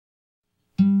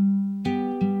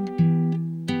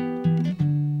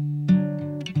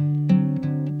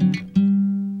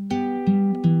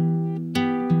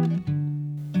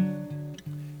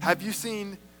Have you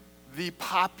seen the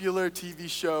popular TV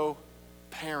show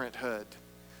Parenthood?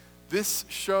 This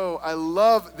show, I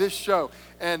love this show.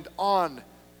 And on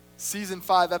season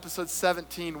 5, episode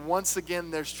 17, once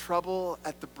again, there's trouble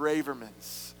at the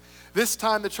Bravermans. This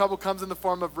time the trouble comes in the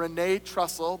form of Renee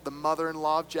Trussell, the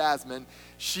mother-in-law of Jasmine.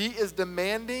 She is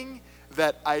demanding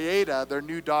that Aida, their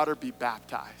new daughter, be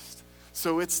baptized.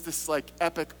 So it's this like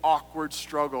epic, awkward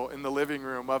struggle in the living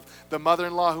room of the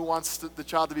mother-in-law who wants the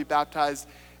child to be baptized,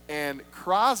 and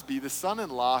Crosby, the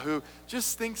son-in-law, who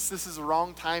just thinks this is the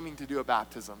wrong timing to do a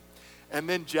baptism. And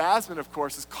then Jasmine, of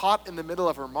course, is caught in the middle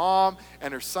of her mom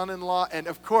and her son-in-law. And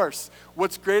of course,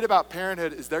 what's great about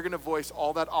Parenthood is they're going to voice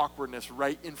all that awkwardness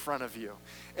right in front of you.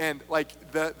 And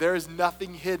there is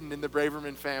nothing hidden in the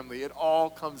Braverman family. It all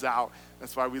comes out.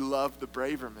 That's why we love the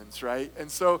Bravermans, right? And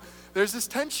so there's this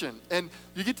tension. And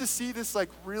you get to see this like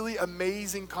really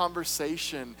amazing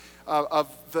conversation of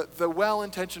the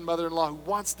well-intentioned mother-in-law who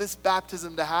wants this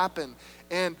baptism to happen,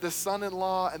 and the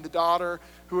son-in-law and the daughter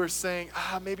who are saying,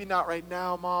 maybe not right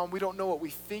now, Mom. We don't know what we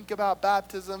think about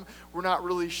baptism. We're not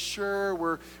really sure.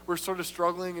 We're sort of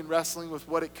struggling and wrestling with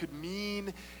what it could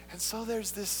mean. And so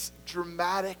there's this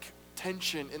dramatic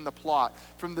tension in the plot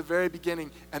from the very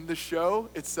beginning. And the show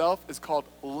itself is called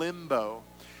Limbo.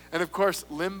 And of course,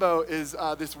 limbo is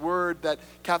this word that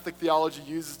Catholic theology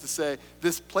uses to say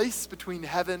this place between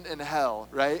heaven and hell,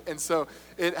 right? And so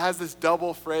it has this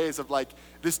double phrase of like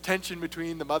this tension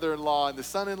between the mother-in-law and the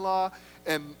son-in-law,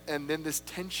 and then this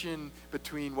tension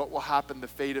between what will happen, the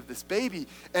fate of this baby.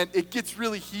 And it gets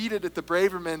really heated at the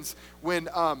Bravermans when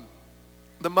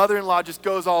the mother-in-law just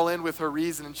goes all in with her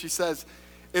reason, and she says,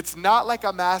 it's not like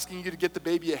I'm asking you to get the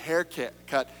baby a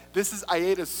haircut. This is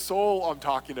Aida's soul I'm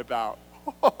talking about.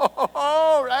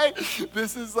 Right?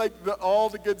 This is like all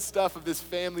the good stuff of this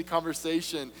family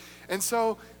conversation. And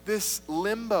so this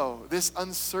limbo, this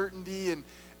uncertainty, and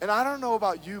I don't know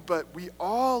about you, but we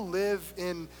all live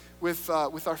with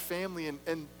our family,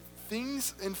 and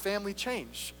things in family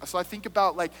change. So I think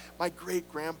about like my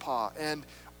great-grandpa and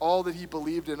all that he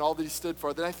believed in, all that he stood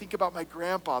for. Then I think about my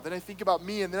grandpa. Then I think about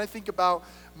me, and then I think about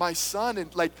my son.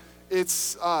 And like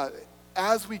it's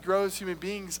as we grow as human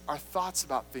beings, our thoughts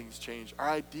about things change. Our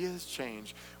ideas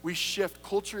change. We shift.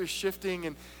 Culture is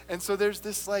shifting. And so there's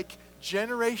this like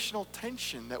generational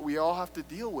tension that we all have to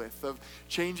deal with of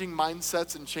changing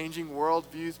mindsets and changing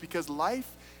worldviews, because life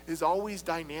is always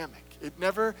dynamic. It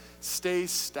never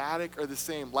stays static or the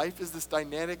same. Life is this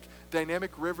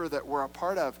dynamic river that we're a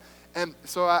part of. And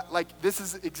so this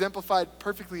is exemplified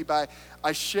perfectly by,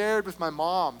 I shared with my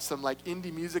mom some like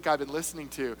indie music I've been listening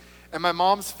to. And my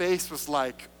mom's face was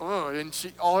like, oh,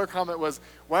 and all her comment was,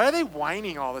 why are they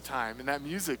whining all the time in that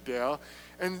music, Dale?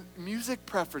 And music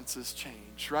preferences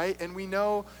change, right? And we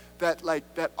know that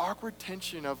like that awkward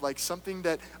tension of like something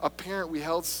that a parent we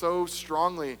held so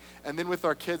strongly, and then with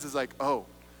our kids is like, oh,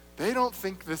 they don't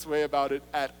think this way about it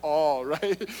at all,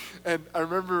 right? And I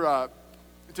remember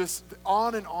just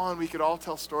on and on, we could all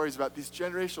tell stories about these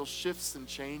generational shifts and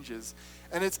changes.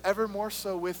 And it's ever more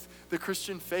so with the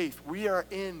Christian faith. We are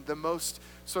in the most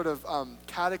sort of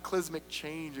cataclysmic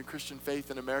change in Christian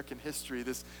faith in American history,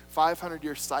 this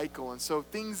 500-year cycle. And so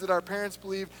things that our parents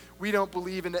believed, we don't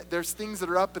believe in it. There's things that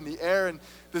are up in the air. And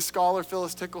the scholar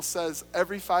Phyllis Tickle says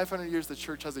every 500 years the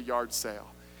church has a yard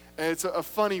sale. And it's a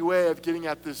funny way of getting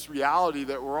at this reality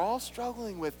that we're all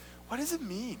struggling with. What does it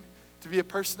mean to be a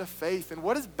person of faith? And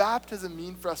what does baptism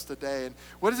mean for us today? And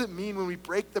what does it mean when we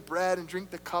break the bread and drink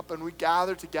the cup and we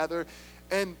gather together?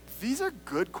 And these are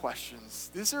good questions.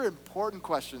 These are important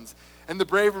questions. And the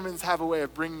Bravermans have a way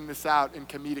of bringing this out in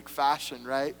comedic fashion,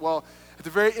 right? Well, at the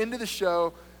very end of the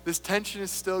show, this tension is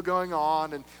still going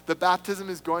on, and the baptism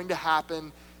is going to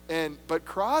happen. But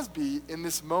Crosby, in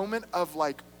this moment of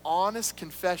like honest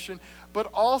confession, but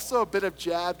also a bit of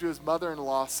jab to his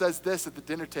mother-in-law, says this at the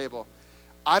dinner table: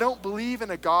 I don't believe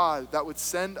in a God that would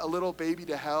send a little baby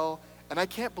to hell, and I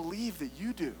can't believe that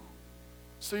you do.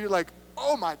 So you're like,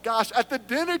 oh my gosh, at the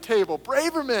dinner table,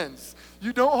 Bravermans,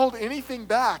 you don't hold anything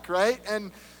back, right?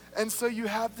 And so you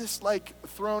have this like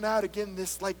thrown out again,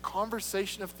 this like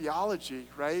conversation of theology,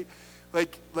 right?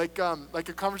 Like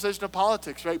a conversation of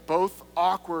politics, right? Both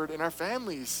awkward in our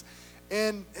families.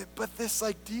 But this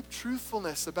like deep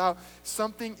truthfulness about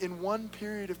something in one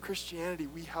period of Christianity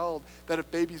we held, that if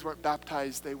babies weren't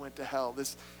baptized, they went to hell.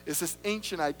 This is this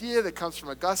ancient idea that comes from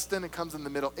Augustine. It comes in the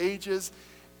Middle Ages.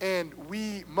 And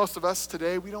most of us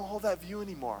today, we don't hold that view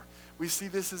anymore. We see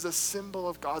this as a symbol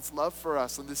of God's love for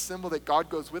us, and this symbol that God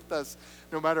goes with us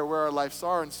no matter where our lives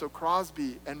are. And so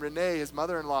Crosby and Renee, his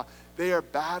mother-in-law, they are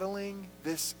battling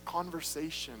this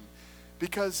conversation.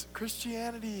 Because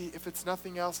Christianity, if it's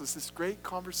nothing else, is this great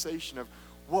conversation of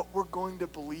what we're going to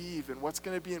believe and what's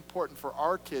going to be important for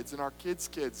our kids and our kids'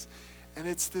 kids. And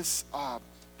it's this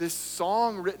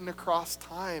song written across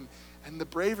time. And the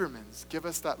Bravermans give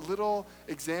us that little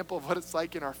example of what it's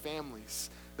like in our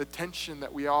families, the tension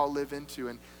that we all live into.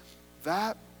 And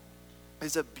that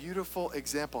is a beautiful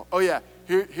example. Oh yeah,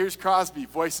 here's Crosby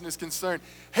voicing his concern.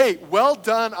 Hey, well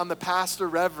done on the pastor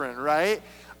reverend, right?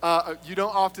 You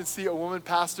don't often see a woman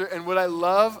pastor. And what I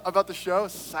love about the show,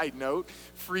 side note,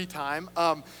 free time,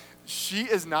 she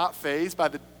is not fazed by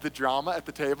the drama at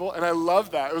the table. And I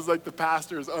love that. It was like the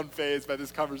pastor is unfazed by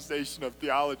this conversation of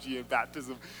theology and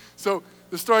baptism. So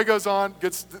the story goes on,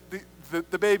 gets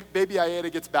the baby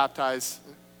Aida gets baptized.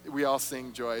 We all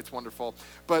sing joy. It's wonderful.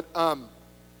 But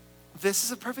this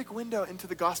is a perfect window into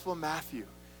the Gospel of Matthew.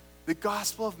 The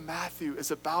Gospel of Matthew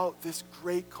is about this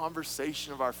great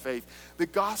conversation of our faith. The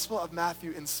Gospel of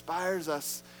Matthew inspires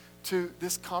us to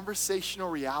this conversational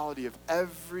reality of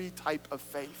every type of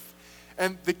faith.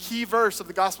 And the key verse of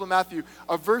the Gospel of Matthew,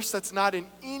 a verse that's not in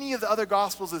any of the other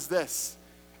Gospels, is this.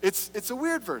 It's a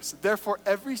weird verse. Therefore,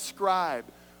 every scribe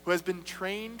who has been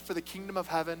trained for the kingdom of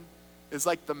heaven is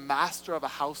like the master of a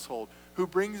household who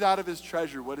brings out of his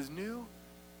treasure what is new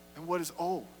and what is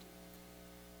old.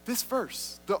 This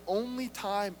verse, the only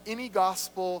time any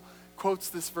gospel quotes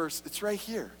this verse, it's right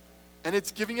here. And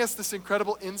it's giving us this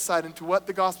incredible insight into what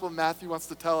the Gospel of Matthew wants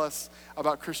to tell us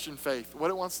about Christian faith. What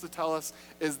it wants to tell us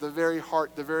is the very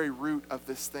heart, the very root of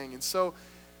this thing. And so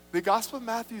the Gospel of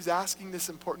Matthew is asking this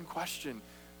important question.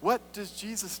 What does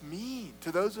Jesus mean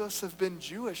to those of us who have been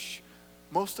Jewish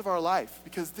most of our life?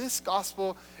 Because this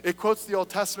gospel, it quotes the Old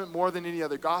Testament more than any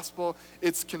other gospel.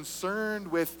 It's concerned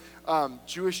with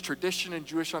Jewish tradition and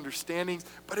Jewish understandings,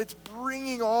 but it's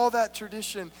bringing all that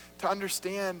tradition to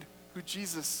understand who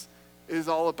Jesus is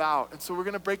all about. And so we're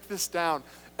going to break this down.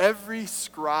 Every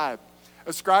scribe,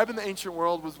 a scribe in the ancient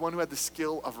world was one who had the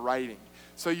skill of writing.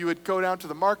 So you would go down to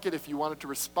the market if you wanted to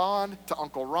respond to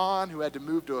Uncle Ron, who had to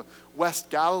move to West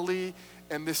Galilee,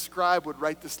 and this scribe would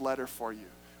write this letter for you.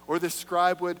 Or the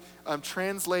scribe would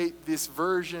translate this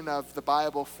version of the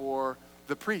Bible for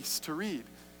the priest to read.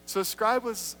 So a scribe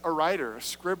was a writer, a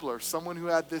scribbler, someone who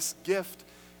had this gift.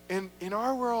 And in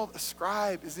our world, a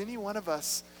scribe is any one of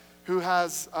us who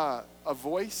has a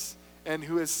voice and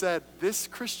who has said, this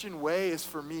Christian way is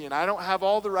for me. And I don't have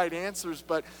all the right answers,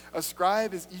 but a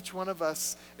scribe is each one of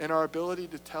us in our ability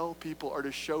to tell people or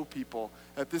to show people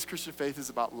that this Christian faith is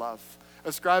about love.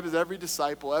 A scribe is every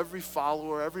disciple, every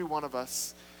follower, every one of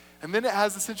us. And then it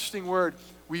has this interesting word,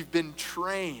 we've been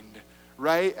trained,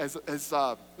 right? As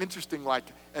interesting, like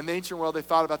in the ancient world, they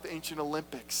thought about the ancient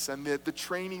Olympics and the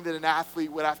training that an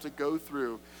athlete would have to go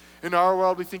through. In our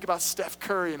world, we think about Steph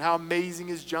Curry and how amazing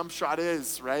his jump shot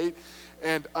is, right?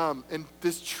 And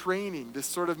this training, this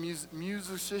sort of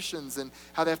musicians and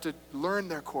how they have to learn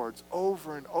their chords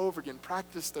over and over again,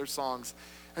 practice their songs.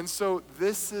 And so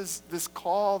this is this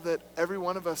call that every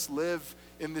one of us live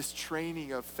in this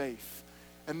training of faith.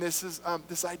 And this is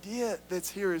this idea that's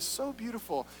here is so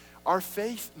beautiful. Our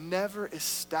faith never is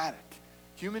static.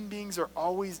 Human beings are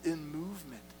always in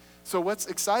movement. So what's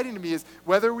exciting to me is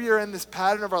whether we are in this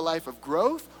pattern of our life of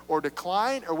growth or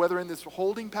decline, or whether in this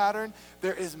holding pattern,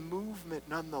 there is movement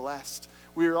nonetheless.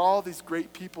 We are all these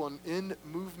great people in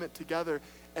movement together,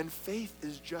 and faith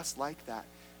is just like that.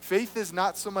 Faith is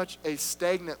not so much a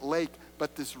stagnant lake,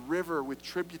 but this river with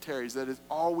tributaries that is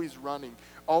always running,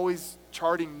 always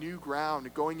charting new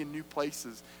ground, going in new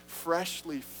places,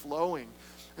 freshly flowing.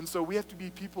 And so we have to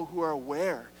be people who are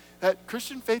aware that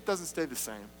Christian faith doesn't stay the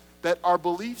same, that our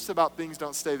beliefs about things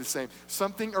don't stay the same.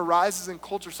 Something arises in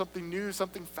culture, something new,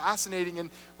 something fascinating,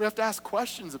 and we have to ask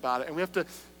questions about it, and we have to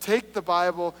take the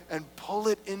Bible and pull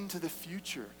it into the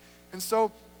future. And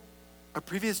so a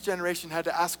previous generation had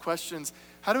to ask questions.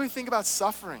 How do we think about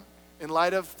suffering in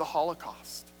light of the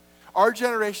Holocaust? Our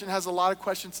generation has a lot of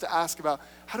questions to ask about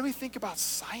how do we think about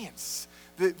science?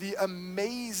 The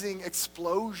amazing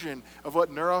explosion of what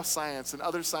neuroscience and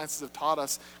other sciences have taught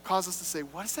us cause us to say,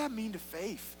 what does that mean to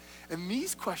faith? And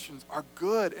these questions are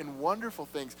good and wonderful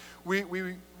things. We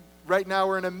right now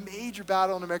we're in a major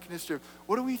battle in American history.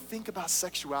 What do we think about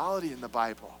sexuality in the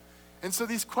Bible? And so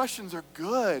these questions are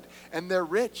good, and they're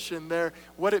rich, and they're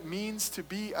what it means to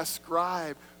be a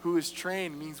scribe who is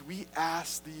trained means we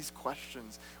ask these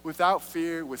questions without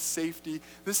fear, with safety.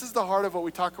 This is the heart of what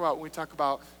we talk about when we talk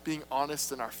about being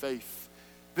honest in our faith.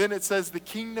 Then it says the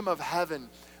kingdom of heaven.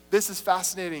 This is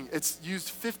fascinating. It's used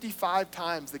 55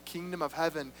 times, the kingdom of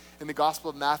heaven, in the Gospel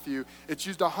of Matthew. It's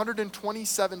used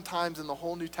 127 times in the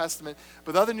whole New Testament,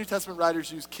 but other New Testament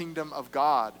writers use kingdom of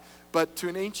God. But to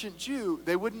an ancient Jew,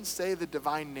 they wouldn't say the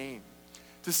divine name.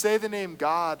 To say the name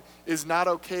God is not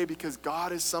okay because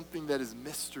God is something that is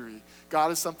mystery.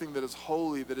 God is something that is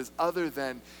holy, that is other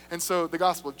than. And so the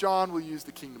Gospel of John will use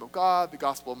the kingdom of God, the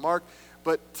Gospel of Mark.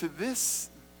 But to this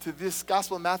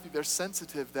Gospel of Matthew, they're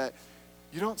sensitive that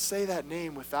you don't say that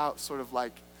name without sort of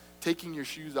like taking your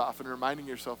shoes off and reminding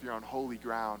yourself you're on holy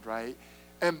ground, right?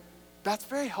 And that's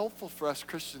very helpful for us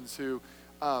Christians who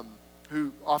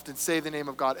often say the name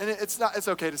of God. And it's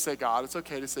okay to say God, it's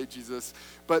okay to say Jesus,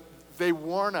 but they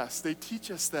warn us, they teach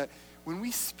us that when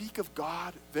we speak of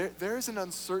God, there is an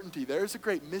uncertainty, there is a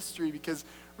great mystery, because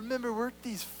remember, we're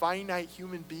these finite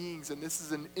human beings, and this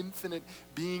is an infinite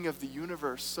being of the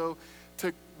universe. So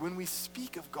when we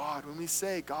speak of God, when we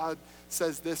say God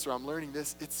says this or I'm learning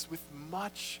this, it's with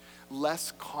much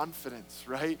less confidence,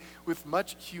 right? With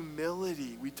much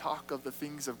humility, we talk of the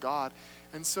things of God.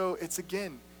 And so it's,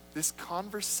 again, this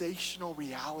conversational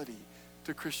reality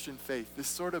to Christian faith, this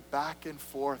sort of back and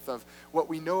forth of what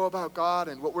we know about God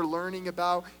and what we're learning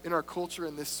about in our culture,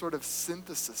 and this sort of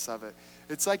synthesis of it.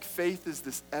 It's like faith is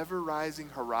this ever-rising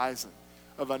horizon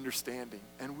of understanding,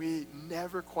 and we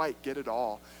never quite get it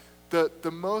all.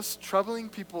 The most troubling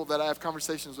people that I have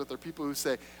conversations with are people who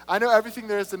say, I know everything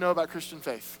there is to know about Christian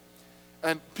faith.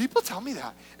 And people tell me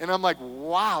that. And I'm like,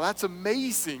 wow, that's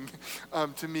amazing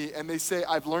to me. And they say,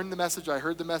 I've learned the message, I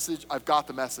heard the message, I've got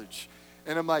the message.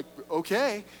 And I'm like,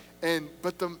 okay.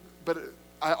 But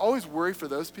I always worry for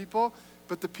those people.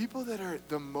 But the people that are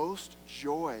the most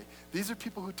joy, these are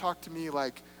people who talk to me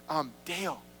like,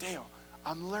 Dale,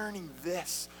 I'm learning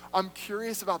this. I'm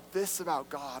curious about this about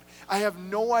God. I have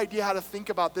no idea how to think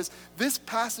about this. This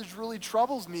passage really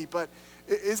troubles me, but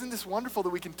isn't this wonderful that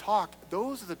we can talk?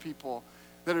 Those are the people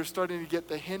that are starting to get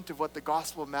the hint of what the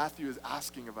Gospel of Matthew is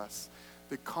asking of us,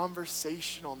 the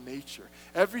conversational nature.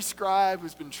 Every scribe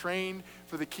who's been trained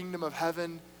for the kingdom of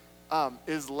heaven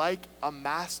is like a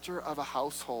master of a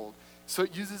household. So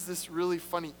it uses this really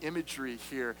funny imagery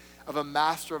here of a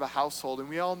master of a household. And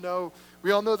we all know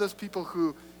those people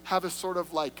who have a sort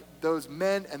of like those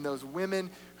men and those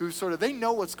women who sort of, they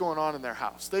know what's going on in their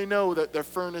house. They know that their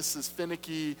furnace is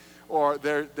finicky or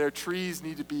their trees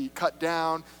need to be cut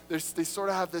down. They sort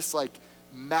of have this like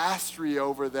mastery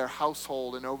over their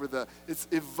household and it's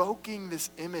evoking this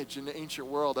image in the ancient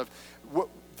world of what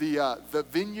the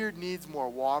vineyard needs more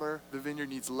water, the vineyard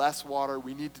needs less water,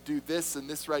 we need to do this in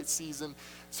this right season.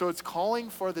 So it's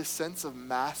calling for this sense of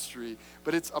mastery,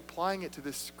 but it's applying it to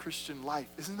this Christian life.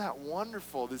 Isn't that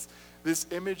wonderful? This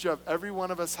image of every one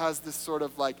of us has this sort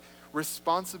of like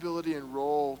responsibility and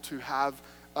role to have,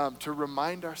 to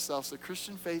remind ourselves that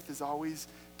Christian faith is always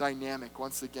dynamic,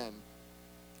 once again.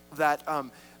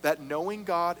 That knowing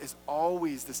God is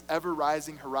always this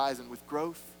ever-rising horizon with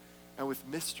growth and with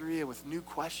mystery and with new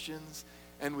questions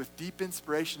and with deep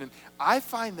inspiration. And I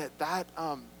find that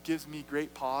gives me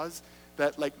great pause,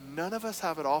 that like none of us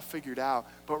have it all figured out,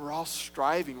 but we're all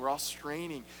striving, we're all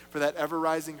straining for that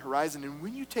ever-rising horizon. And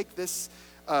when you take this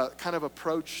kind of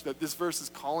approach that this verse is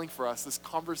calling for us, this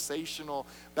conversational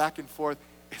back and forth,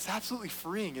 it's absolutely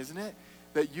freeing, isn't it?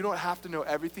 That you don't have to know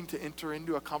everything to enter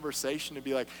into a conversation and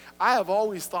be like, I have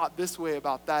always thought this way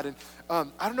about that. And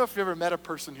I don't know if you've ever met a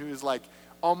person who is like,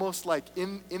 almost like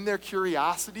in their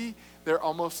curiosity, they're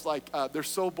almost like, they're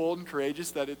so bold and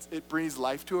courageous that it breathes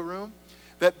life to a room.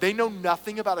 That they know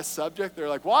nothing about a subject. They're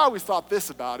like, well, I always thought this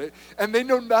about it. And they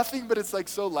know nothing, but it's like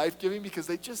so life-giving because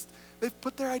they've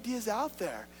put their ideas out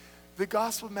there. The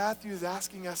Gospel of Matthew is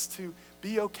asking us to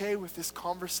be okay with this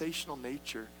conversational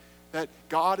nature. That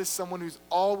God is someone who's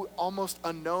almost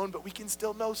unknown, but we can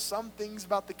still know some things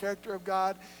about the character of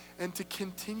God, and to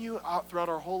continue out throughout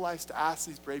our whole lives to ask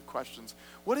these brave questions.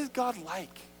 What is God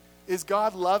like? Is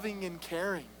God loving and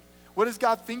caring? What does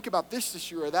God think about this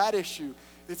issue or that issue?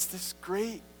 It's this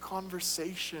great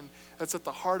conversation that's at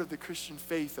the heart of the Christian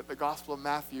faith that the Gospel of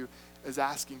Matthew is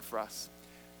asking for us.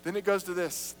 Then it goes to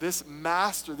this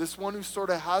master, this one who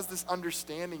sort of has this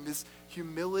understanding, this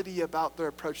humility about their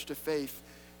approach to faith.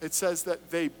 It says that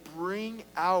they bring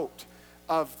out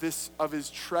of his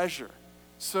treasure.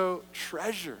 So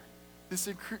treasure, this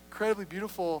incredibly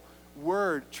beautiful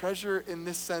word. Treasure in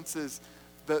this sense is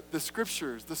the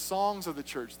scriptures, the songs of the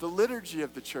church, the liturgy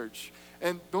of the church.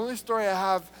 And the only story I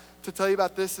have to tell you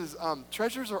about this is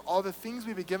treasures are all the things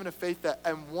we've been given of faith that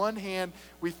on one hand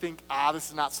we think, this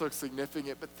is not so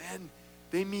significant, but then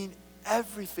they mean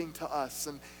everything to us.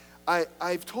 And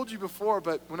I've told you before,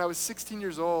 but when I was 16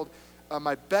 years old,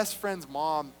 my best friend's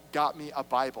mom got me a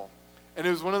Bible. And it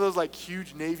was one of those like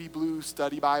huge navy blue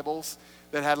study Bibles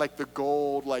that had like the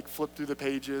gold, like flip through the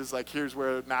pages, like here's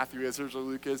where Matthew is, here's where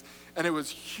Luke is. And it was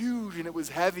huge and it was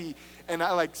heavy. And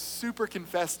I like super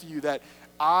confess to you that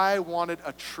I wanted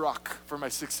a truck for my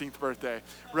 16th birthday,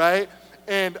 right?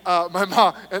 And my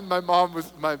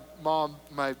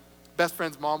best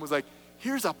friend's mom was like,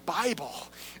 here's a Bible.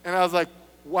 And I was like,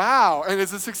 wow. And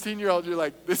as a 16-year-old, you're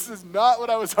like, this is not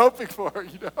what I was hoping for,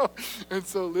 And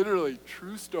so literally,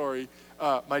 true story,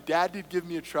 my dad did give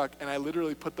me a truck, and I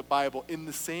literally put the Bible in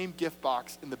the same gift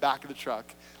box in the back of the truck,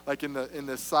 like in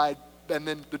the side. And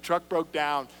then the truck broke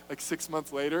down like 6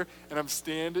 months later, and I'm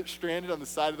stranded on the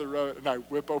side of the road, and I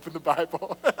whip open the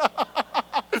Bible.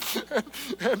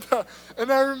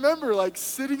 and I remember like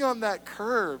sitting on that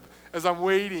curb as I'm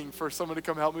waiting for someone to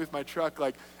come help me with my truck,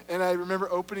 and I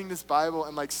remember opening this Bible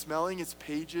and like smelling its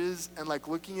pages and like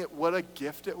looking at what a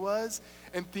gift it was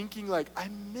and thinking like, I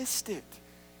missed it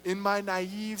in my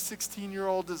naive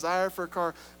 16-year-old desire for a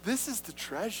car. This is the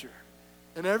treasure.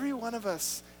 And every one of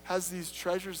us has these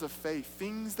treasures of faith,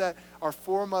 things that our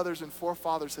foremothers and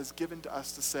forefathers has given to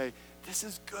us to say, this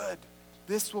is good.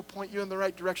 This will point you in the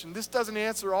right direction. This doesn't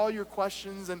answer all your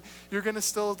questions, and you're going to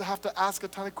still have to ask a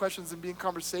ton of questions and be in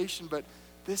conversation, but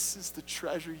this is the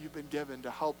treasure you've been given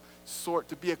to help sort,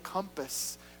 to be a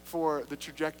compass for the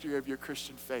trajectory of your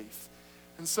Christian faith.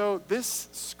 And so this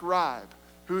scribe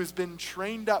who has been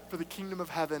trained up for the kingdom of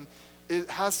heaven, it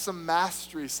has some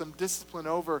mastery, some discipline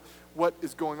over what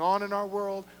is going on in our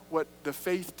world, what the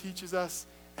faith teaches us,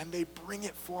 and they bring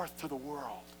it forth to the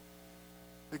world.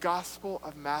 The Gospel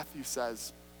of Matthew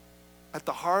says, at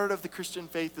the heart of the Christian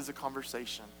faith is a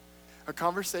conversation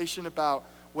about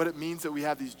what it means that we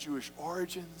have these Jewish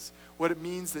origins, what it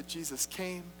means that Jesus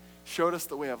came, showed us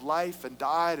the way of life and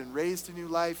died and raised a new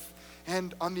life,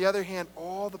 and on the other hand,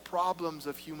 all the problems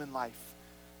of human life,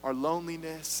 our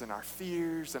loneliness and our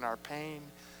fears and our pain.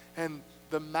 And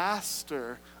the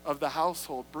master of the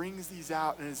household brings these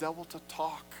out and is able to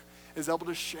talk, is able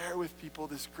to share with people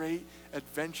this great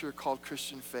adventure called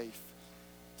Christian faith.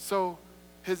 So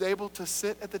he's able to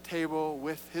sit at the table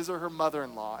with his or her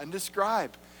mother-in-law and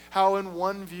describe how in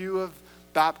one view of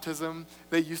baptism,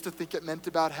 they used to think it meant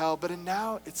about hell, but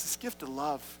now it's this gift of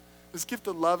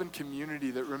love and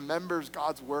community that remembers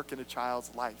God's work in a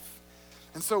child's life.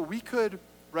 And so we could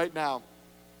right now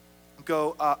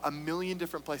go a million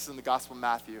different places in the Gospel of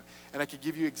Matthew, and I could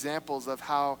give you examples of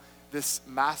how this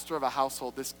master of a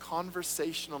household, this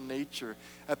conversational nature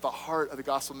at the heart of the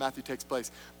Gospel of Matthew takes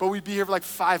place. But we'd be here for like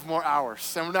 5 more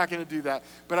hours, and we're not going to do that.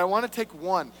 But I want to take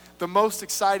one. The most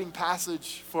exciting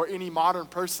passage for any modern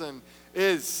person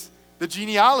is the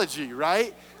genealogy,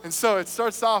 right? And so it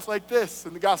starts off like this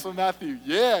in the Gospel of Matthew.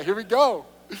 Yeah, here we go.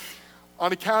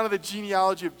 On account of the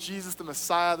genealogy of Jesus, the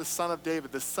Messiah, the son of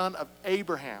David, the son of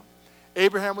Abraham.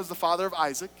 Abraham was the father of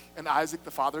Isaac, and Isaac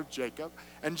the father of Jacob,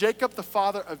 and Jacob the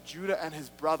father of Judah and his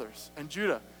brothers, and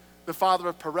Judah the father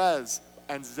of Perez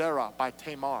and Zerah by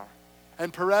Tamar,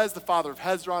 and Perez the father of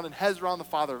Hezron, and Hezron the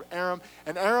father of Aram,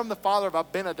 and Aram the father of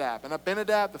Abinadab, and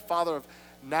Abinadab the father of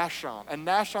Nahshon, and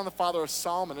Nahshon the father of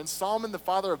Salmon, and Salmon the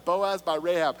father of Boaz by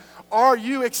Rahab. Are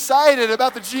you excited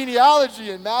about the genealogy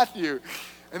in Matthew?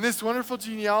 And this wonderful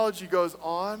genealogy goes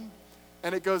on,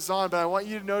 and it goes on, but I want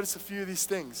you to notice a few of these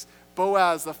things.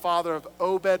 Boaz, the father of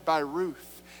Obed by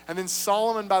Ruth, and then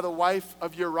Solomon by the wife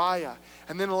of Uriah.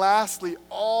 And then lastly,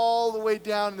 all the way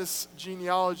down this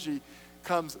genealogy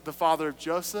comes the father of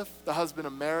Joseph, the husband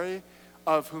of Mary,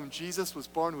 of whom Jesus was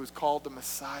born, who was called the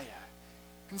Messiah.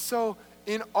 And so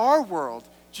in our world,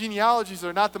 genealogies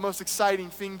are not the most exciting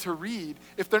thing to read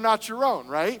if they're not your own,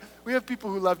 right? We have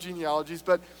people who love genealogies,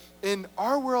 but in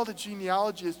our world, a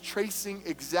genealogy is tracing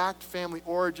exact family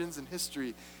origins and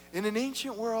history. In an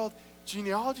ancient world,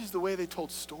 genealogy is the way they told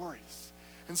stories.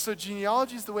 And so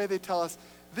genealogy is the way they tell us,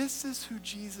 this is who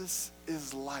Jesus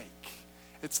is like.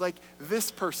 It's like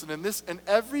this person and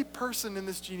every person in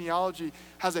this genealogy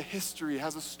has a history,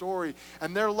 has a story,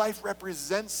 and their life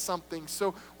represents something.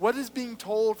 So what is being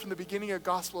told from the beginning of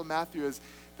Gospel of Matthew is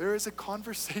there is a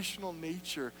conversational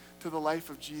nature to the life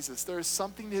of Jesus. There is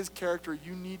something to his character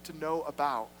you need to know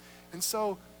about. And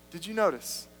so, did you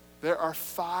notice? There are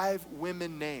 5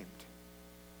 women named.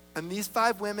 And these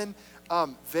 5 women,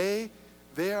 they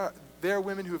are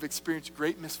women who have experienced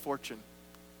great misfortune.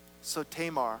 So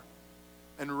Tamar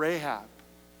and Rahab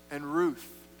and Ruth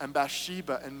and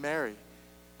Bathsheba and Mary.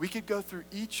 We could go through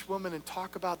each woman and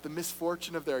talk about the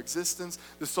misfortune of their existence,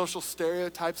 the social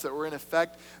stereotypes that were in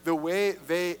effect, the way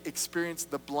they experienced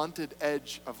the blunted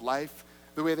edge of life,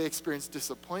 the way they experienced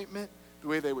disappointment, the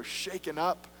way they were shaken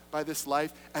up by this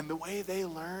life, and the way they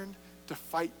learned to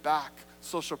fight back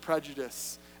social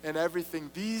prejudice and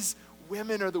everything. These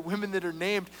women are the women that are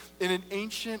named. In an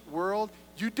ancient world,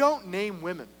 you don't name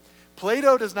women.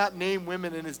 Plato does not name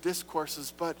women in his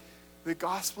discourses, but the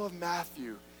Gospel of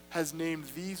Matthew has named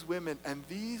these women, and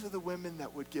these are the women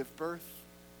that would give birth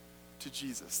to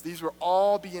Jesus. These will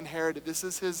all be inherited. This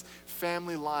is his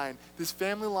family line. This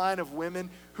family line of women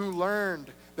who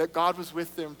learned that God was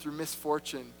with them through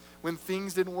misfortune. When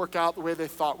things didn't work out the way they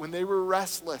thought, when they were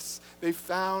restless, they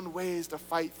found ways to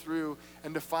fight through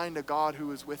and to find a God who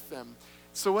was with them.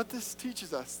 So what this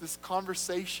teaches us, this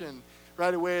conversation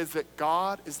right away, is that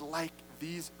God is like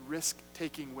these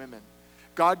risk-taking women.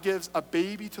 God gives a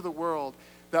baby to the world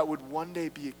that would one day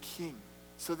be a king.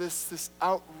 So this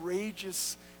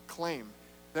outrageous claim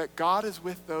that God is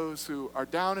with those who are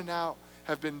down and out,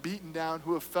 have been beaten down,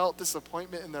 who have felt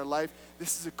disappointment in their life.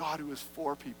 This is a God who is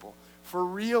for people, for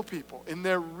real people, in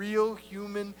their real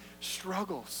human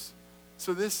struggles.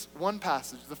 So this one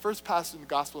passage, the first passage in the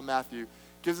Gospel of Matthew,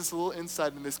 gives us a little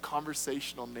insight in this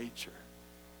conversational nature.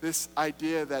 This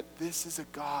idea that this is a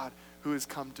God who has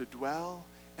come to dwell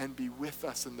and be with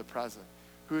us in the present,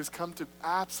 who has come to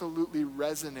absolutely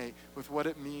resonate with what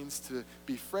it means to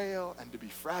be frail and to be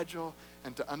fragile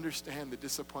and to understand the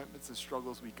disappointments and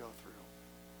struggles we go through.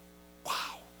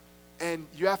 Wow. And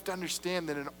you have to understand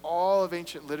that in all of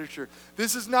ancient literature,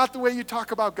 this is not the way you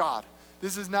talk about God.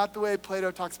 This is not the way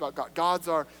Plato talks about God. Gods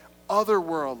are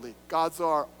otherworldly. Gods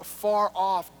are far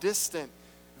off, distant.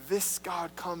 This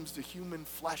God comes to human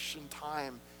flesh and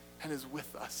time and is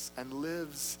with us and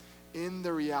lives in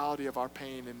the reality of our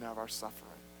pain and of our suffering.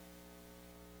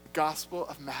 The Gospel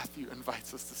of Matthew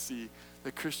invites us to see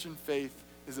that Christian faith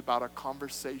is about a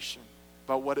conversation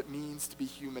about what it means to be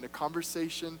human, a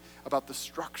conversation about the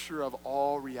structure of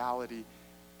all reality.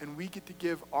 And we get to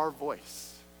give our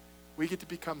voice. We get to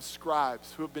become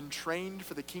scribes who have been trained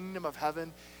for the kingdom of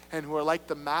heaven and who are like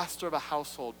the master of a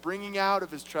household, bringing out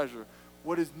of his treasure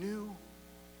what is new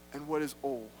and what is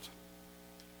old.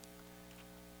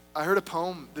 I heard a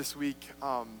poem this week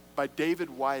by David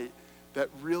White that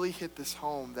really hit this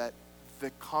home, that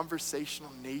the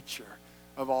conversational nature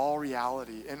of all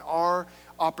reality and our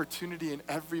opportunity in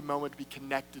every moment to be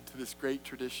connected to this great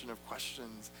tradition of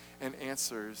questions and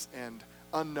answers and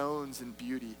unknowns and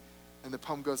beauty. And the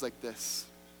poem goes like this: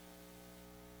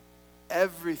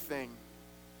 everything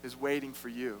is waiting for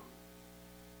you.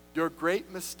 Your great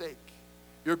mistake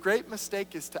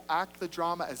is to act the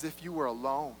drama as if you were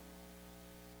alone.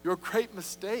 Your great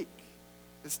mistake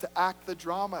is to act the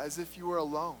drama as if you were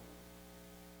alone.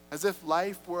 As if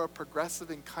life were a progressive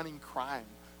and cunning crime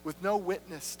with no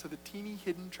witness to the teeny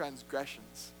hidden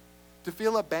transgressions. To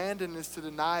feel abandoned is to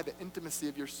deny the intimacy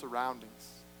of your surroundings.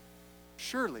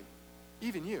 Surely,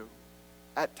 even you,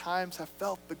 at times have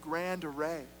felt the grand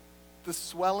array, the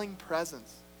swelling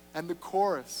presence, and the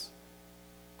chorus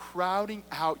crowding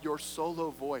out your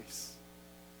solo voice.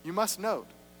 You must note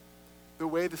the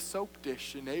way the soap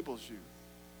dish enables you,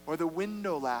 or the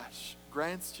window latch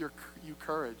grants you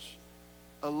courage.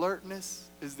 Alertness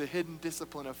is the hidden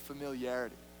discipline of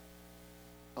familiarity.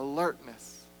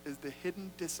 Alertness is the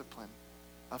hidden discipline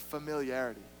of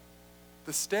familiarity.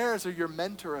 The stairs are your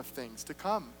mentor of things to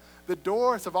come. The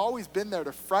doors have always been there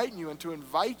to frighten you and to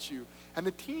invite you. And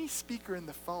the teeny speaker in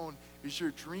the phone is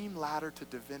your dream ladder to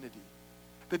divinity.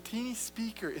 The teeny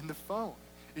speaker in the phone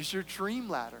is your dream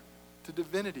ladder to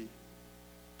divinity.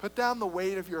 Put down the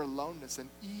weight of your aloneness and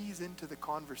ease into the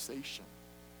conversation.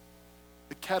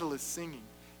 The kettle is singing,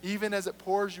 even as it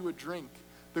pours you a drink.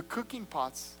 The cooking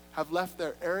pots have left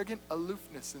their arrogant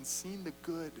aloofness and seen the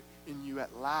good in you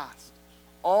at last.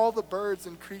 All the birds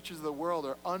and creatures of the world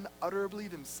are unutterably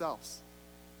themselves.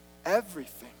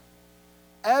 Everything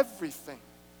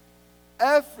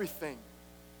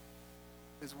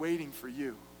is waiting for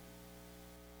you.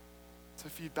 So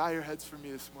if you bow your heads for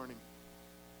me this morning.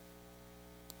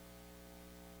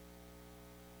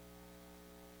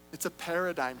 It's a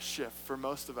paradigm shift for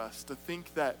most of us to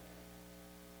think that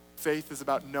faith is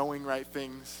about knowing right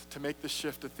things, to make the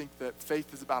shift to think that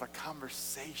faith is about a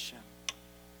conversation.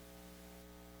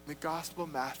 The Gospel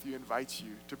of Matthew invites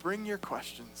you to bring your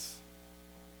questions.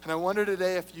 And I wonder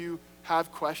today if you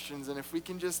have questions, and if we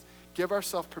can just give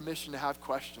ourselves permission to have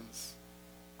questions.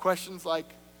 Questions like,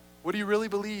 what do you really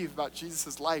believe about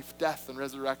Jesus' life, death, and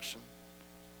resurrection?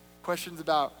 Questions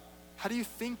about, how do you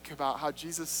think about how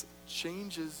Jesus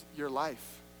changes your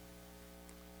life?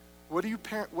 What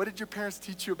did your parents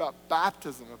teach you about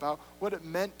baptism, about what it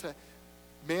meant to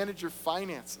manage your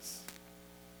finances?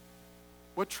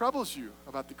 What troubles you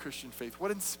about the Christian faith?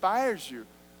 What inspires you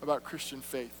about Christian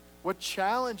faith? What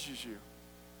challenges you?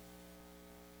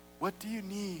 What do you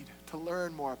need to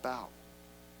learn more about?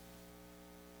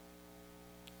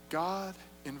 God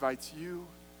invites you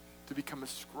to become a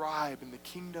scribe in the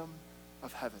kingdom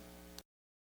of heaven.